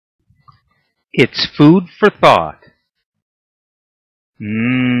It's food for thought.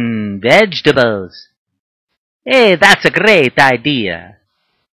 Vegetables. Hey, that's a great idea.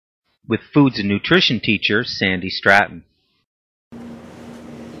 With foods and nutrition teacher Sandy Stratton.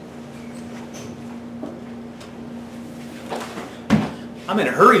 I'm in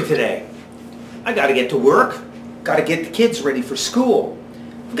a hurry today. I gotta get to work, gotta get the kids ready for school.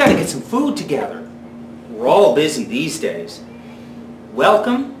 We've gotta get some food together. We're all busy these days.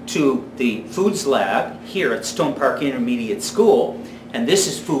 Welcome to the Foods Lab here at Stone Park Intermediate School, and this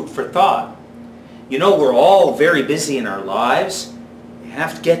is Food for Thought. You know, we're all very busy in our lives. We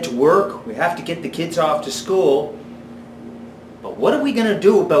have to get to work, we have to get the kids off to school. But what are we gonna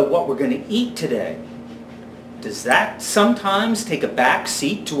do about what we're gonna eat today? Does that sometimes take a back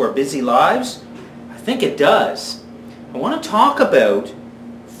seat to our busy lives? I think it does. I want to talk about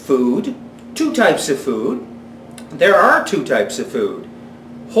food, two types of food. There are two types of food,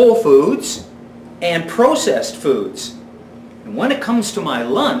 whole foods and processed foods. And when it comes to my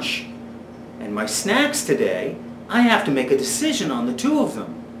lunch and my snacks today, I have to make a decision on the two of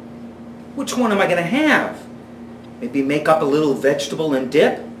them. Which one am I going to have? Maybe make up a little vegetable and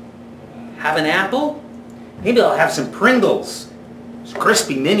dip? Have an apple? Maybe I'll have some Pringles, some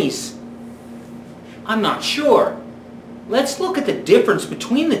crispy minis. I'm not sure. Let's look at the difference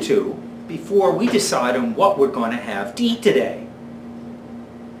between the two before we decide on what we're going to have to eat today.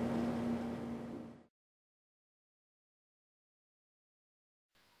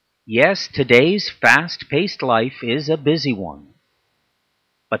 Yes, today's fast-paced life is a busy one.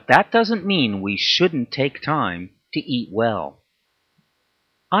 But that doesn't mean we shouldn't take time to eat well.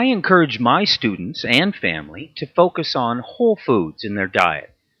 I encourage my students and family to focus on whole foods in their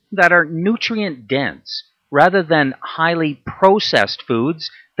diet that are nutrient-dense rather than highly processed foods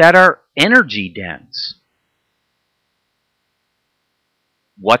that are energy-dense.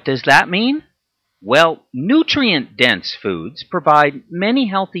 What does that mean? Well, nutrient-dense foods provide many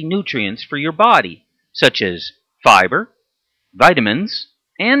healthy nutrients for your body, such as fiber, vitamins,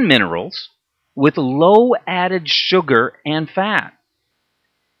 and minerals, with low added sugar and fat.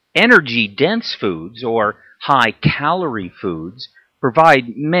 Energy-dense foods, or high-calorie foods,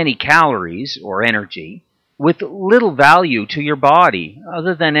 provide many calories, or energy, with little value to your body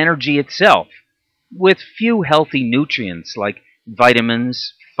other than energy itself, with few healthy nutrients like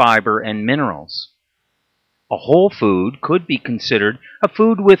vitamins, fiber, and minerals. A whole food could be considered a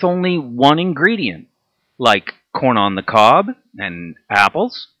food with only one ingredient, like corn on the cob and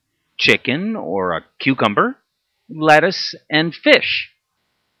apples, chicken or a cucumber, lettuce, and fish.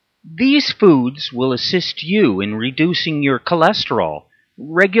 These foods will assist you in reducing your cholesterol,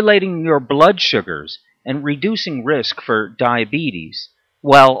 regulating your blood sugars, and reducing risk for diabetes,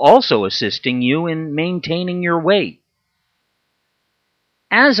 while also assisting you in maintaining your weight.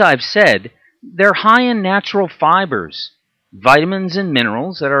 As I've said, they're high in natural fibers, vitamins and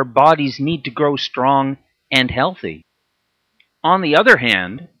minerals that our bodies need to grow strong and healthy. On the other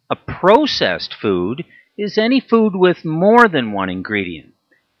hand, a processed food is any food with more than one ingredient.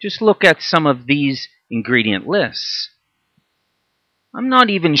 Just look at some of these ingredient lists. I'm not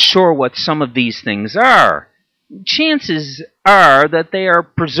even sure what some of these things are. Chances are that they are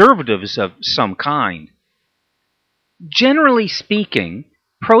preservatives of some kind. Generally speaking,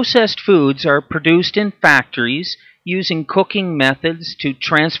 processed foods are produced in factories using cooking methods to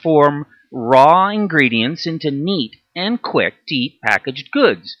transform raw ingredients into neat and quick-to-eat packaged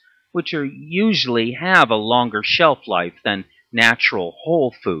goods, which usually have a longer shelf life than natural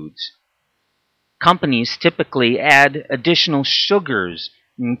whole foods. Companies typically add additional sugars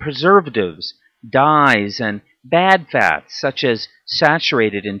and preservatives, dyes, and bad fats such as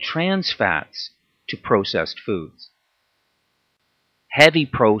saturated and trans fats to processed foods. Heavy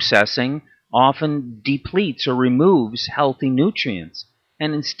processing often depletes or removes healthy nutrients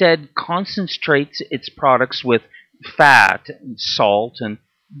and instead concentrates its products with fat, and salt, and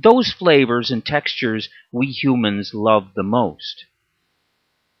those flavors and textures we humans love the most.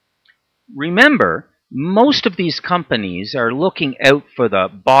 Remember, most of these companies are looking out for the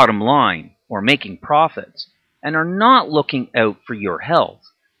bottom line, or making profits, and are not looking out for your health.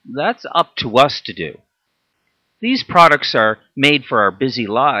 That's up to us to do. These products are made for our busy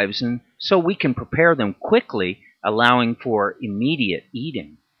lives, and so we can prepare them quickly, allowing for immediate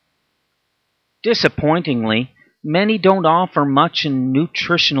eating. Disappointingly, many don't offer much in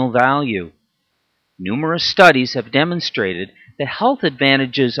nutritional value. Numerous studies have demonstrated the health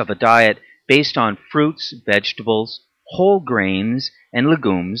advantages of a diet based on fruits, vegetables, whole grains, and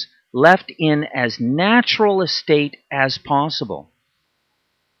legumes left in as natural a state as possible.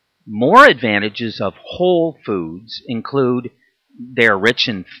 More advantages of whole foods include They are rich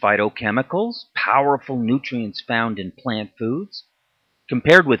in phytochemicals, powerful nutrients found in plant foods.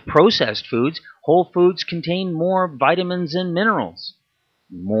 Compared with processed foods, whole foods contain more vitamins and minerals.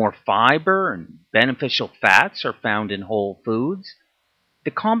 More fiber and beneficial fats are found in whole foods.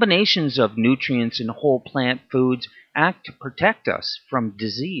 The combinations of nutrients in whole plant foods act to protect us from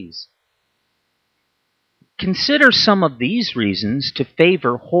disease. Consider some of these reasons to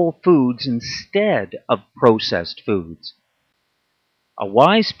favor whole foods instead of processed foods. A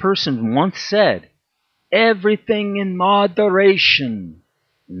wise person once said, "Everything in moderation,"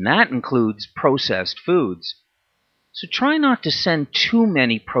 and that includes processed foods. So try not to send too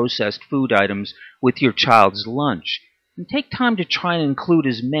many processed food items with your child's lunch, and take time to try and include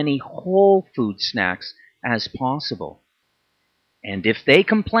as many whole food snacks as possible. And if they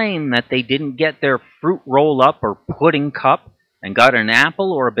complain that they didn't get their fruit roll-up or pudding cup and got an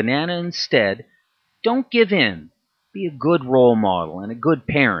apple or a banana instead, don't give in. Be a good role model and a good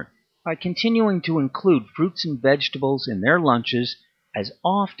parent by continuing to include fruits and vegetables in their lunches as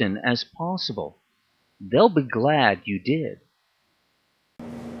often as possible. They'll be glad you did.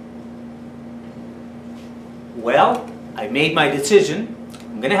 Well, I made my decision.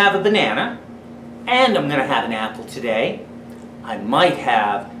 I'm going to have a banana and I'm going to have an apple today. I might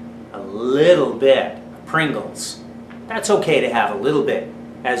have a little bit of Pringles. That's okay to have a little bit,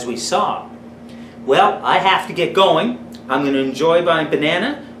 as we saw. Well, I have to get going. I'm going to enjoy my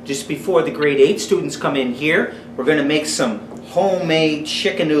banana just before the grade 8 students come in here. We're going to make some homemade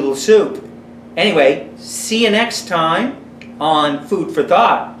chicken noodle soup. Anyway, see you next time on Food for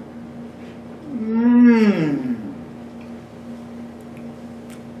Thought.